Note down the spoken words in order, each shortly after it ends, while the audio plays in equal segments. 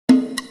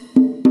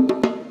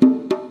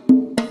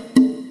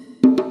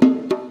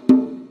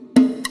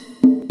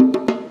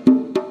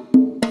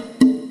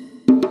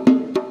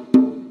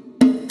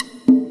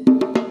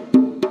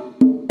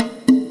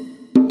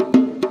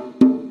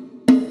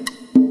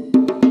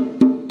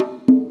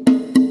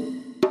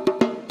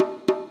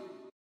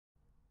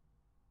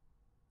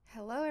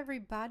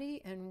everybody,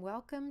 and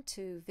welcome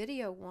to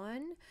video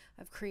 1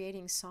 of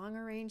creating song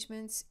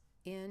arrangements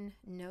in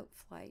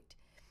Noteflight.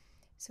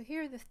 So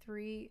here are the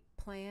 3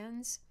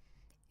 plans,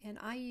 and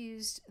I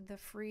used the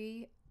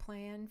free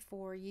plan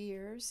for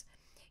years.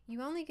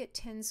 You only get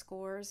 10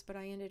 scores, but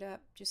I ended up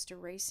just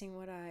erasing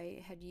what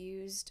I had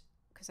used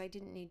because I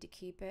didn't need to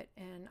keep it,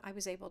 and I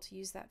was able to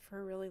use that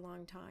for a really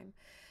long time.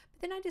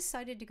 But then I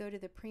decided to go to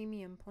the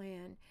premium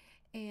plan,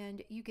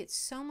 and you get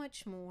so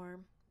much more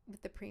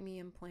with the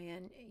premium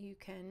plan. You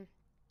can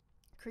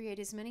create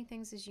as many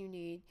things as you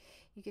need.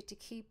 You get to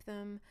keep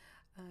them.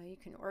 You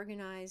can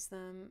organize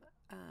them.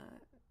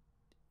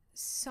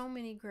 So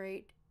many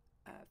great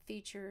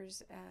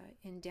features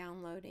in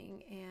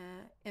downloading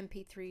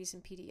MP3s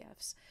and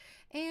PDFs.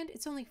 And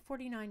it's only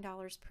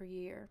 $49 per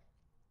year.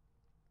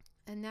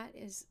 And that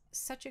is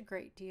such a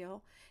great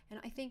deal. And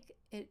I think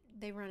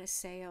they run a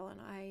sale, and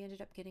I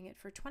ended up getting it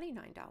for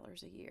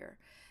 $29 a year.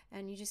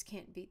 And you just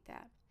can't beat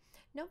that.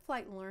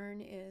 Noteflight Learn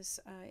is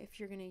if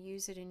you're going to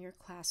use it in your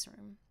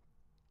classroom.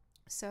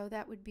 So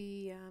that would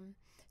be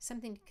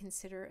something to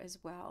consider as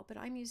well. But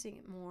I'm using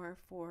it more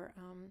for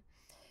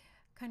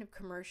kind of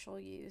commercial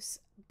use.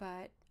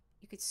 But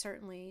you could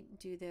certainly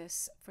do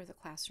this for the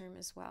classroom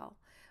as well,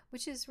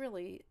 which is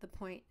really the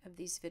point of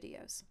these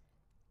videos.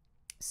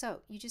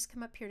 So you just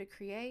come up here to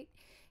create,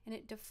 and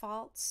it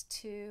defaults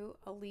to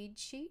a lead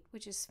sheet,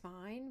 which is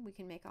fine. We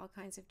can make all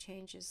kinds of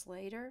changes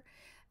later.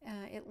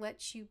 It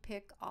lets you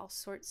pick all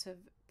sorts of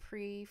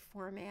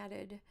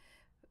pre-formatted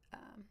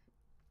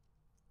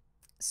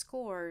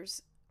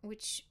scores,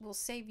 which will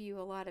save you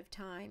a lot of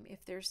time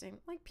if there's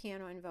like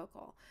piano and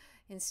vocal,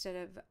 instead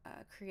of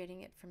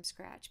creating it from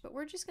scratch. But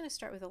we're just going to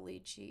start with a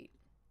lead sheet.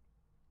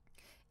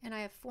 And I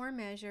have 4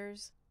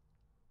 measures.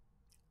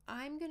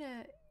 I'm going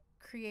to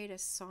create a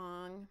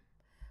song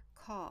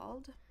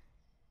called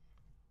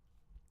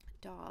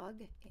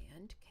Dog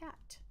and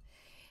Cat,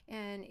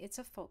 and it's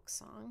a folk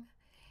song,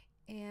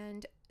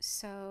 and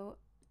so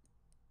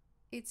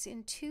it's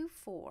in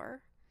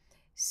 2/4.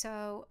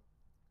 So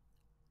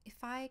if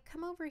I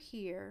come over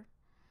here,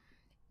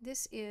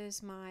 this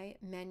is my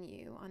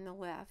menu on the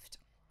left,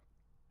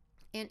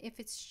 and if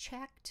it's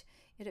checked,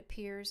 it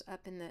appears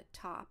up in the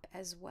top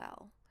as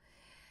well.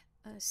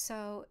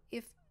 So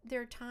if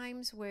there are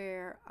times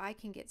where I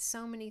can get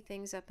so many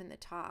things up in the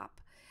top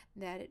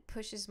that it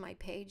pushes my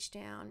page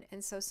down,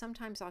 and so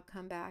sometimes I'll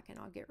come back and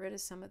I'll get rid of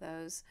some of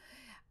those.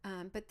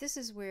 But this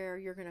is where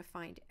you're going to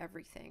find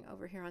everything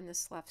over here on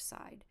this left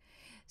side.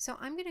 So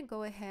I'm going to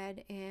go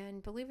ahead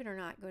and, believe it or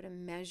not, go to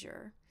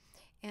Measure,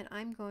 and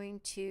I'm going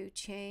to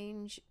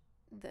change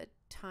the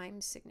time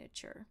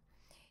signature,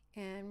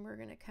 and we're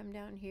going to come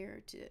down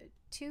here to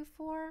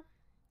 2/4.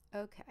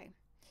 Okay.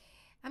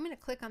 I'm going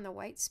to click on the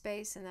white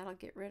space, and that'll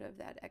get rid of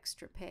that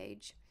extra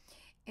page.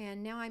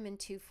 And now I'm in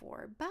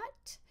 2/4.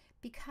 But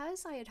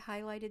because I had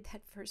highlighted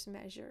that first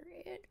measure,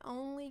 it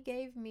only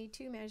gave me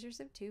 2 measures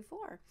of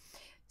 2/4.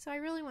 So I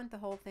really want the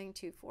whole thing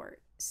 2/4.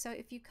 So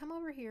if you come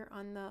over here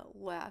on the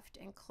left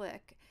and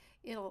click,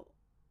 it'll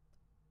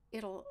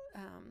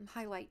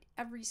highlight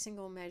every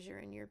single measure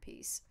in your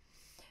piece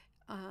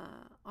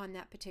on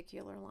that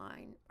particular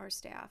line or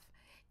staff.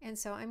 And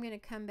so I'm going to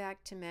come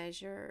back to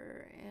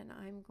Measure, and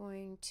I'm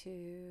going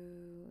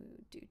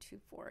to do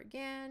 2/4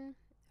 again.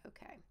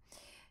 Okay,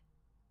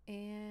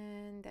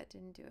 and that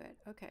didn't do it.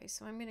 Okay,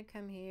 so I'm going to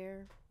come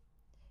here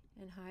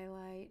and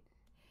highlight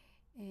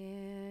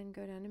and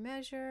go down to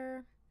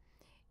Measure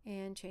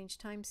and change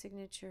time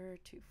signature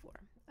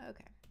 2/4.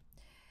 Okay,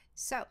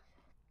 so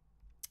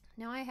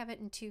now I have it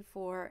in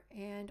 2/4,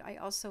 and I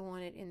also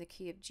want it in the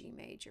key of G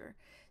major.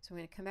 So I'm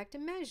going to come back to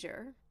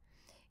Measure,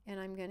 and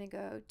I'm going to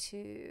go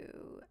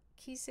to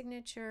key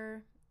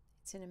signature.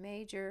 It's in a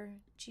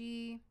major,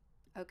 G.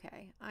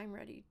 Okay, I'm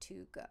ready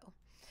to go.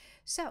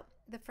 So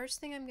the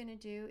first thing I'm going to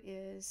do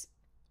is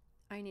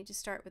I need to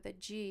start with a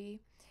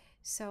G.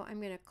 So I'm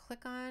going to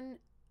click on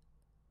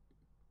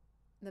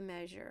the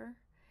measure,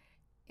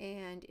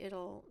 and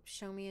it'll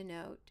show me a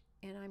note,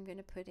 and I'm going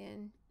to put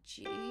in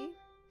G.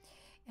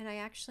 And I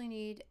actually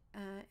need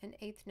an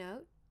 8th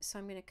note, so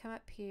I'm going to come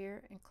up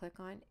here and click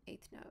on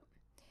 8th note.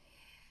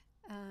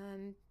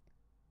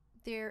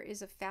 There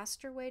is a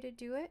faster way to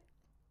do it,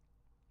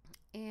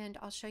 and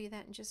I'll show you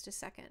that in just a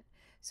second.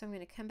 So I'm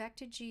going to come back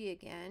to G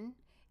again,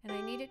 and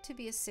I need it to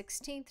be a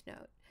 16th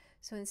note.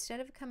 So instead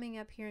of coming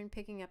up here and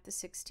picking up the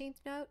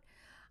 16th note,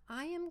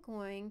 I am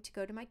going to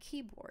go to my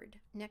keyboard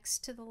next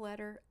to the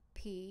letter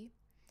P,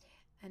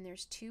 and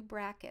there's 2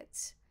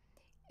 brackets.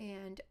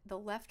 And the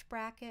left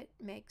bracket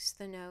makes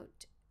the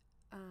note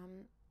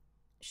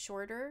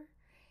shorter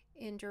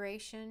in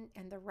duration,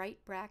 and the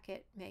right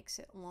bracket makes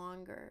it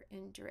longer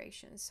in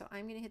duration. So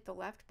I'm going to hit the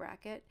left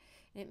bracket,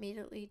 and it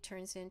immediately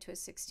turns into a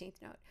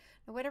 16th note.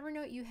 Now whatever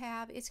note you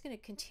have, it's going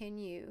to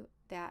continue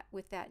that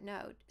with that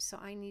note. So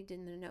I need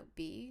in the note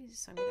B,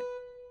 so I'm going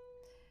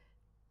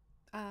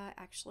to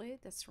actually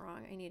that's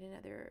wrong. I need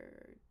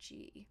another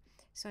G.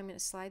 So I'm going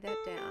to slide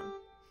that down,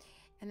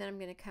 and then I'm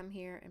going to come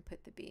here and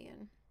put the B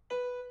in.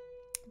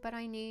 but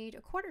I need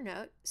a quarter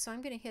note, so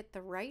I'm going to hit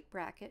the right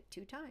bracket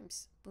 2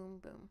 times. Boom,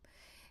 boom.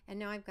 And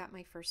now I've got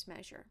my first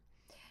measure.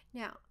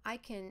 Now I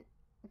can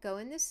go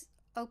in this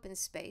open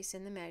space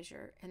in the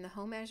measure, and the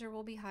whole measure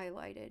will be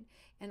highlighted,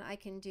 and I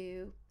can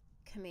do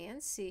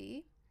Command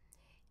C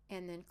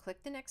and then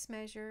click the next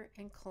measure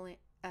and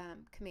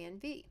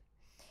Command V.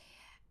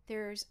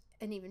 There's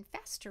an even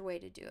faster way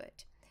to do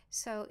it.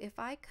 So if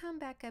I come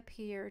back up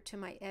here to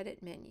my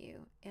edit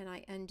menu and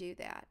I undo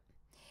that,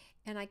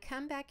 and I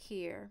come back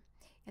here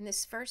and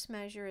this first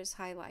measure is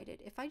highlighted,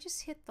 if I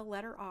just hit the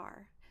letter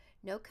R,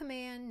 no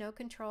command, no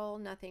control,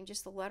 nothing,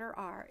 just the letter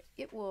R,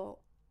 it will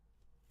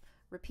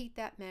repeat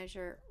that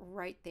measure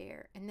right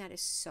there, and that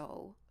is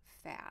so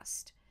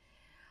fast.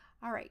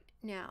 All right,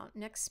 now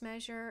next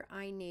measure,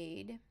 I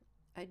need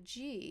a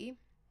G,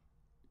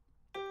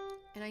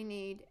 and I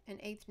need an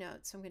 8th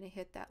note, so I'm going to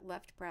hit that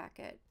left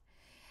bracket.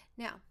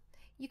 Now,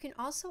 you can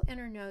also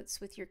enter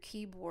notes with your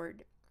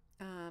keyboard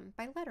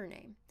by letter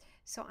name.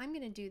 So I'm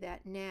going to do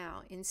that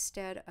now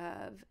instead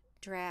of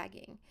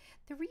dragging.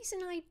 The reason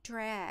I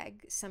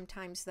drag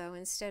sometimes, though,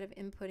 instead of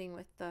inputting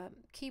with the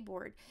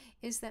keyboard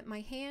is that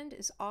my hand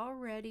is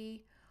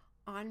already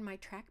on my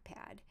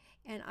trackpad,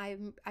 and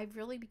I've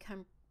really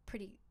become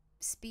pretty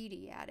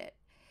speedy at it.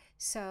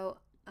 So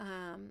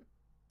I'm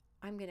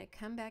going to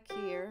come back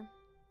here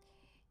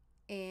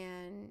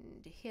and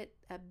hit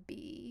a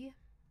B.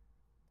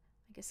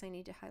 I guess I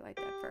need to highlight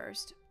that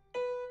first.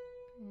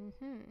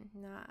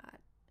 Not.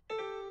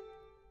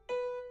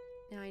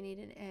 Now I need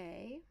an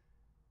A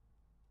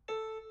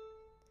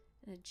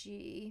and a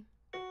G.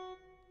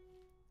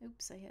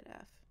 Oops, I hit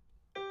F.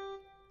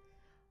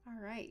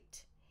 All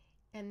right.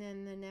 And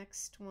then the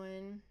next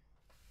one.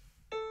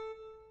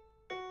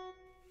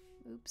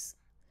 Oops.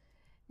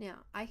 Now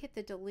I hit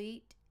the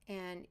delete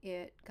and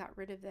it got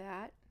rid of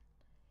that.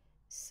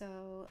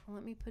 So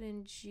let me put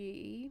in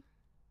G,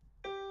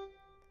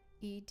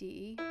 E,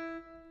 D.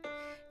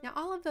 Now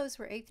all of those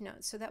were 8th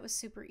notes, so that was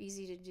super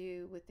easy to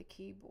do with the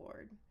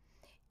keyboard.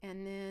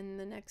 And then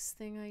the next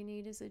thing I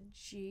need is a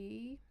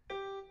G.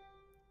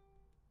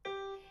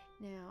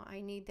 Now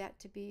I need that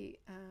to be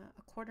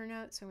a quarter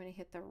note, so I'm going to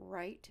hit the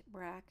right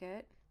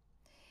bracket.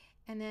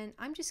 And then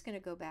I'm just going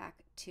to go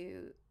back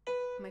to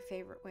my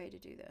favorite way to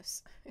do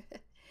this.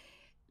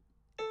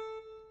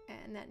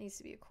 And that needs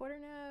to be a quarter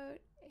note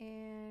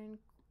and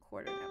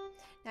quarter note.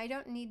 Now I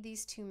don't need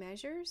these 2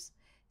 measures,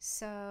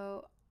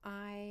 so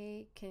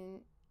I can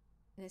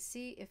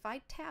see if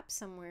I tap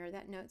somewhere,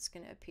 that note's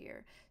going to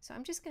appear. So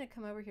I'm just going to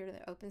come over here to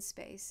the open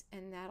space,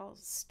 and that'll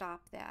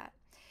stop that.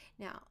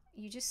 Now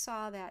you just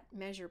saw that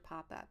measure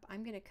pop up.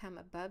 I'm going to come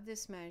above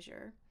this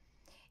measure,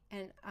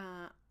 and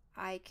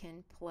I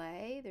can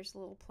play. There's a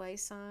little play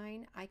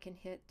sign. I can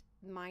hit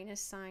minus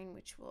sign,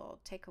 which will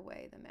take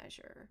away the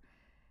measure.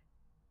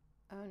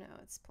 Oh no,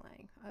 it's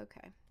playing.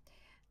 Okay,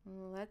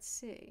 let's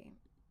see.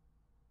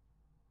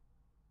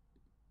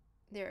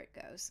 There it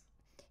goes.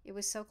 It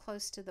was so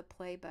close to the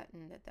play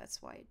button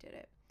that's why it did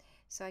it.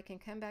 So I can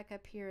come back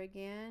up here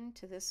again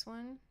to this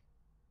one.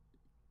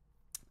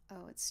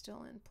 Oh, it's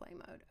still in play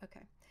mode.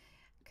 Okay.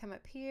 Come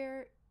up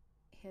here,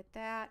 hit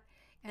that,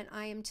 and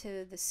I am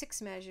to the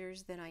 6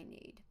 measures that I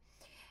need.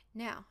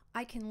 Now,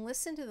 I can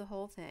listen to the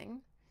whole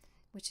thing,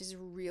 which is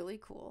really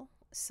cool.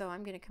 So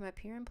I'm going to come up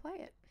here and play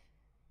it.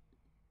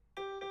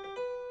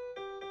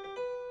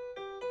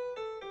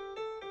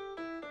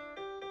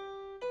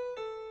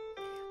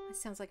 It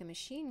sounds like a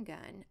machine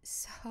gun,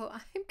 so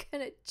I'm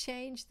going to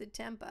change the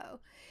tempo.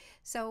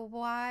 So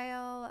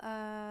while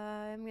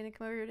I'm going to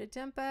come over here to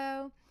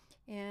tempo,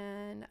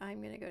 and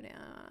I'm going to go down,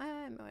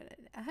 I'm at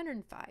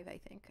 105, I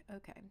think.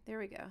 Okay, there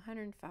we go,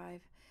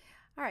 105.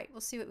 All right,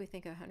 we'll see what we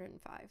think of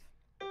 105.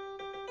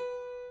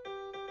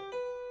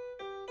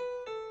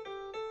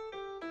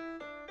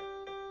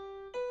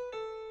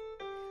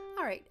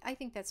 All right, I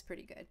think that's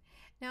pretty good.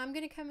 Now I'm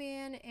going to come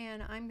in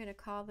and I'm going to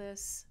call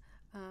this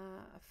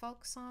a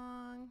folk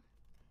song.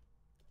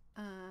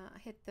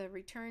 Hit the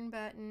return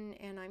button,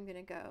 and I'm going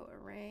to go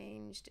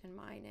arranged in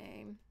my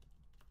name,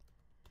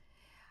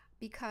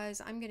 because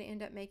I'm going to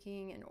end up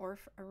making an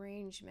ORF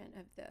arrangement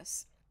of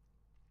this.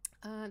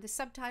 The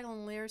subtitle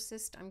and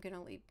lyricist I'm going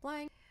to leave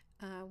blank.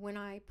 When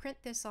I print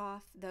this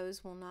off,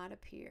 those will not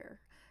appear.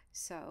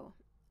 So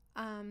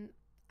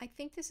I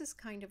think this is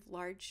kind of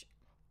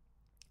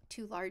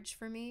too large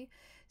for me.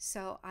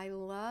 So I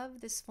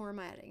love this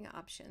formatting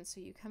option.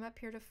 So you come up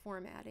here to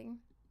formatting,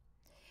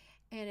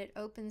 and it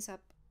opens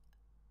up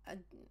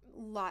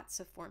lots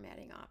of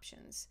formatting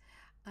options.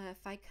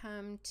 If I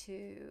come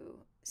to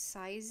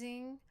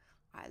sizing,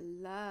 I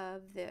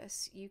love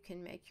this. You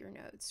can make your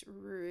notes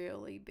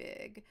really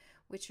big,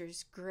 which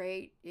is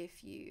great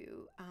if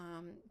you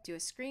do a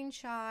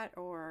screenshot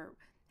or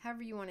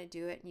however you want to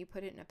do it, and you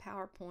put it in a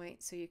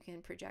PowerPoint so you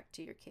can project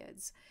to your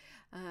kids.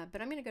 But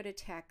I'm going to go to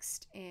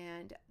text,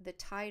 and the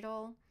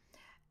title,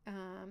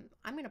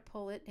 I'm going to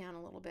pull it down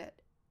a little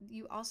bit.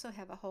 You also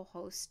have a whole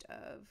host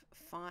of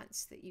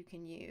fonts that you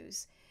can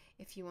use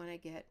if you want to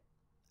get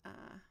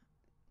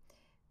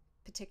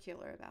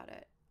particular about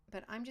it.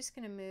 but I'm just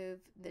going to move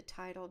the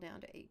title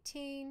down to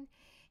 18,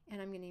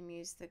 and I'm going to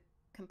use the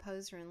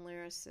composer and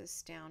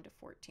lyricist down to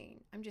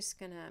 14. I'm just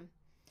going to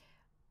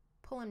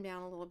pull them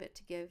down a little bit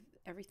to give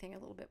everything a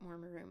little bit more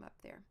room up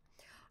there.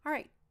 All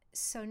right,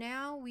 so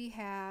now we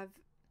have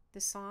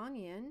the song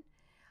in.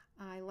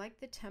 I like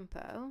the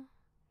tempo,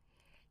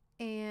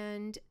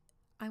 and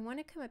I want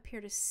to come up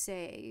here to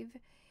save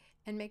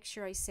and make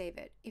sure I save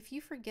it. If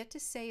you forget to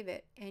save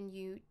it and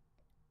you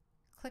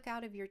click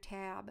out of your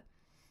tab,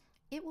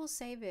 it will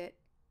save it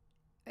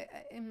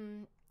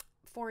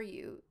for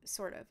you,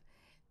 sort of.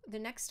 The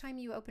next time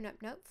you open up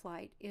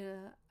Noteflight,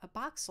 a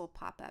box will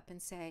pop up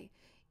and say,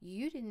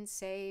 you didn't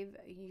save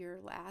your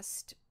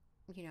last,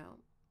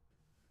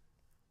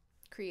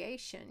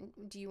 creation.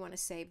 Do you want to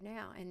save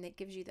now? And it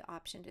gives you the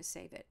option to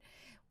save it,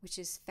 which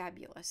is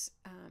fabulous,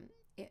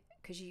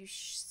 because you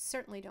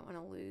certainly don't want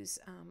to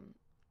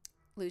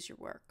lose your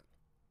work.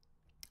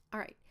 All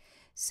right,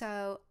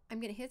 so I'm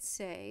going to hit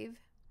save,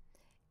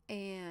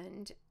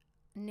 and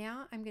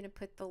now I'm going to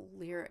put the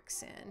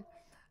lyrics in.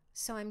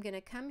 So I'm going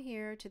to come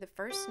here to the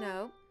first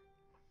note,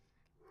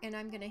 and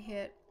I'm going to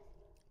hit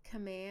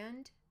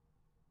Command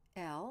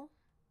L,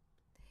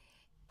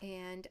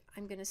 and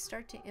I'm going to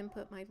start to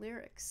input my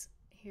lyrics.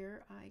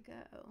 Here I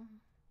go.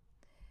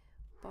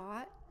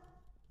 Bought,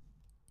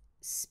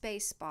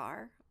 space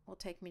bar will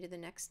take me to the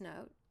next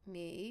note.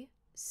 Me,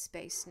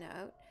 space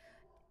note.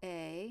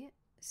 A,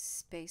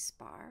 space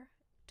bar.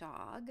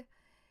 Dog,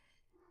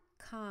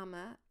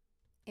 comma,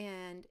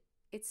 and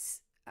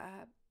it's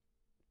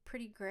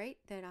pretty great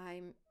that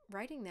I'm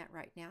writing that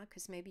right now,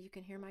 because maybe you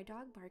can hear my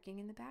dog barking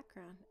in the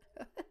background.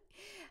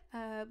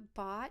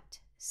 Bought,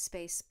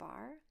 space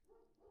bar.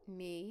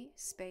 Me,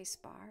 space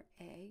bar.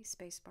 A,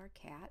 space bar.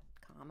 Cat,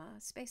 comma,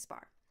 space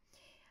bar.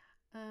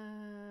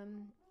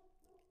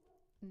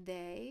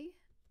 They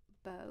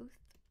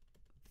both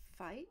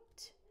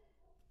fight,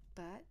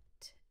 but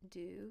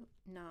do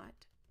not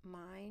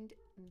mind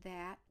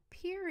that,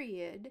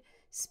 period,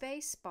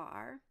 space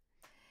bar.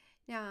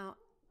 Now,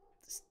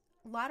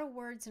 a lot of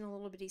words in a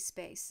little bitty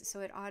space, so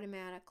it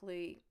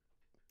automatically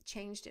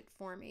changed it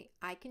for me.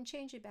 I can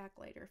change it back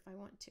later if I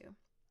want to.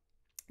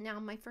 Now,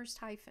 my first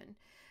hyphen.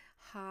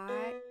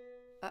 Hi.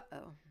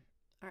 Uh-oh.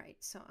 All right,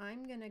 so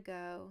I'm going to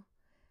go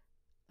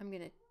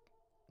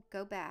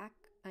back,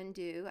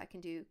 undo. I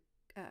can do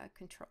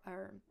control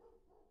or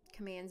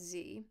Command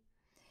Z.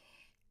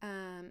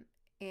 And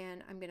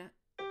I'm going to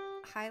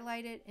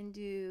highlight it and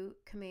do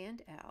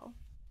Command L.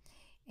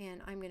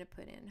 And I'm going to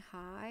put in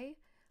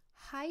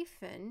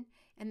hyphen,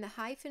 and the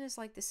hyphen is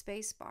like the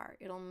space bar.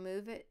 It'll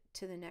move it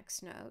to the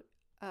next note.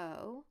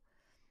 O.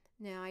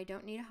 Now I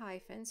don't need a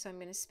hyphen, so I'm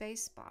going to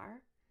space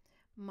bar.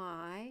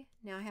 My.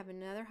 Now I have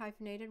another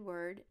hyphenated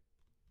word,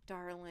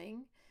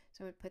 darling.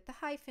 So I'm going to put the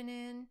hyphen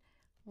in,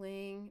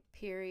 ling,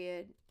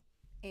 period,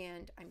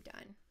 and I'm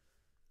done.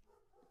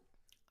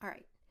 All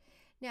right.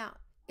 Now,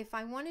 if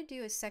I want to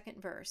do a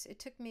second verse, it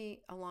took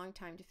me a long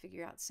time to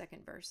figure out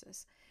second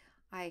verses.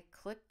 I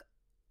click,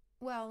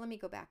 well, let me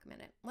go back a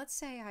minute. Let's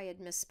say I had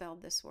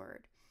misspelled this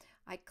word.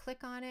 I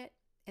click on it,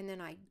 and then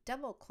I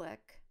double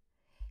click,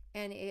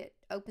 and it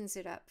opens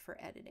it up for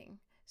editing.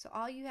 So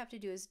all you have to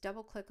do is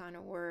double click on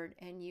a word,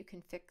 and you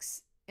can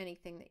fix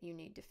anything that you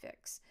need to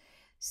fix.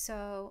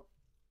 So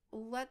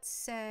let's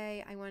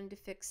say I wanted to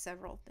fix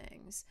several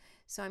things.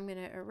 So I'm going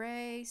to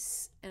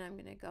erase, and I'm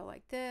going to go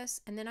like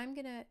this, and then I'm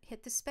going to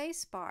hit the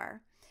space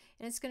bar,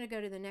 and it's going to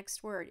go to the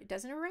next word. It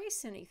doesn't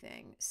erase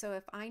anything. So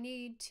if I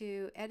need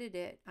to edit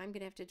it, I'm going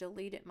to have to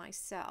delete it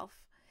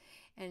myself,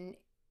 and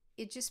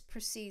it just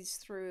proceeds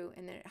through,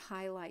 and then it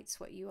highlights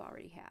what you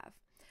already have.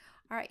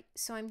 All right,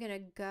 so I'm going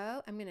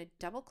to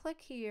double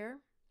click here,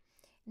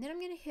 and then I'm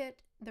going to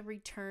hit the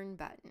return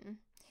button,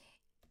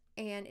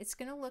 and it's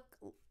going to look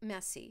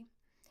messy,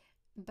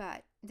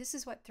 but this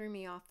is what threw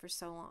me off for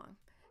so long.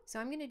 So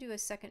I'm going to do a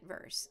second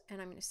verse,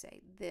 and I'm going to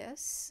say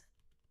this,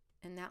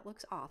 and that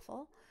looks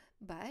awful,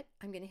 but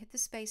I'm going to hit the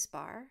space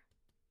bar.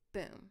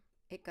 Boom,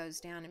 it goes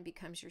down and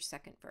becomes your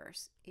second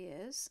verse.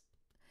 Is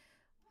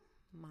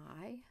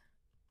my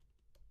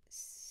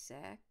second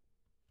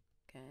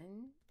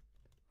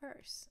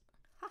verse.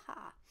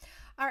 Haha.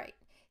 All right,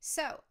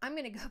 so I'm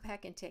going to go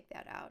back and take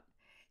that out.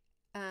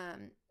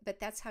 But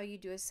that's how you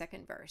do a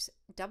second verse.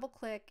 Double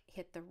click,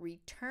 hit the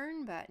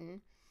return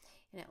button,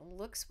 and it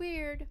looks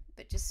weird,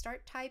 but just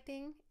start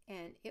typing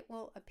and it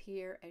will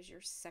appear as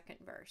your second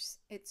verse.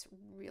 It's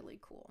really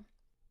cool.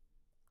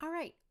 All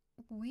right,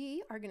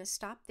 we are going to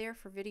stop there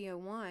for video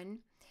 1.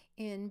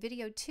 In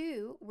video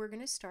 2, we're going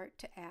to start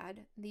to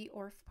add the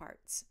ORF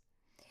parts.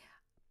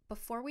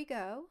 Before we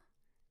go,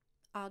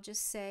 I'll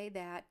just say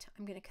that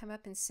I'm going to come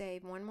up and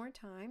save one more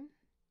time,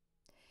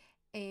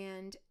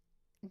 and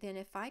then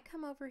if I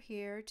come over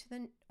here to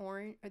the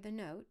orange or the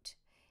note,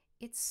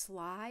 it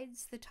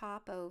slides the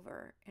top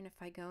over, and if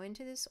I go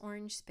into this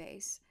orange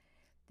space,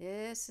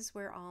 this is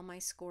where all my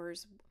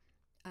scores,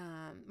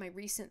 my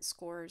recent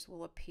scores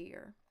will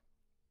appear.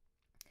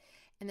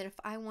 And then if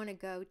I want to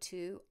go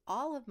to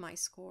all of my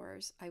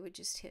scores, I would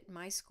just hit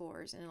my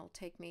scores, and it'll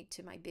take me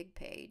to my big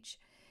page.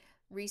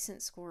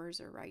 recent scores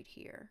are right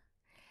here.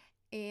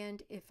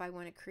 And if I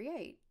want to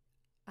create,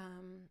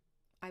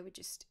 I would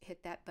just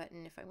hit that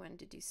button if I wanted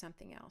to do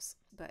something else.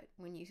 But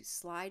when you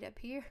slide up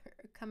here,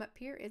 come up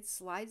here, it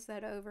slides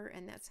that over,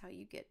 and that's how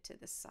you get to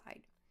the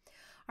side.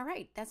 All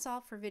right, that's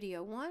all for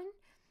video 1.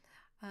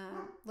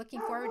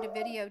 Looking forward to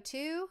video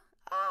 2.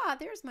 Ah,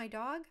 there's my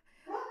dog.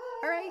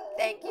 All right,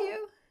 thank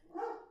you.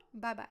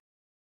 Bye-bye.